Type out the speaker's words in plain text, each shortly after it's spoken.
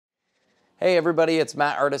Hey everybody, it's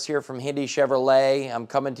Matt Artus here from Handy Chevrolet. I'm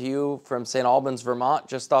coming to you from St. Albans, Vermont,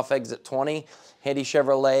 just off exit 20. Handy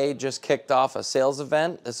Chevrolet just kicked off a sales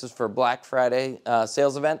event. This is for Black Friday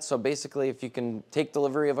sales event. So basically, if you can take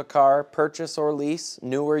delivery of a car, purchase or lease,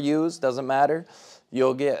 new or used, doesn't matter,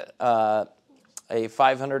 you'll get a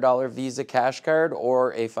 $500 Visa cash card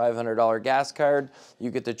or a $500 gas card.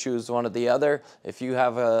 You get to choose one or the other. If you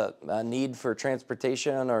have a need for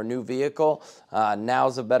transportation or a new vehicle,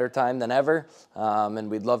 now's a better time than ever.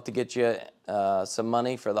 And we'd love to get you some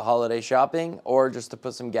money for the holiday shopping or just to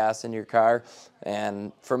put some gas in your car.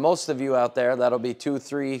 And for most of you out there, that'll be 2,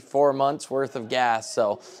 3, 4 months worth of gas.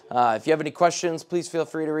 So if you have any questions, please feel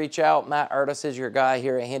free to reach out. Matt Artus is your guy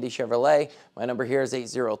here at Handy Chevrolet. My number here is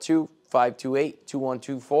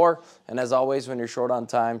 802-528-2124. And as always, when you're short on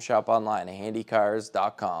time, shop online at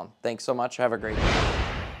handycars.com. Thanks so much. Have a great day.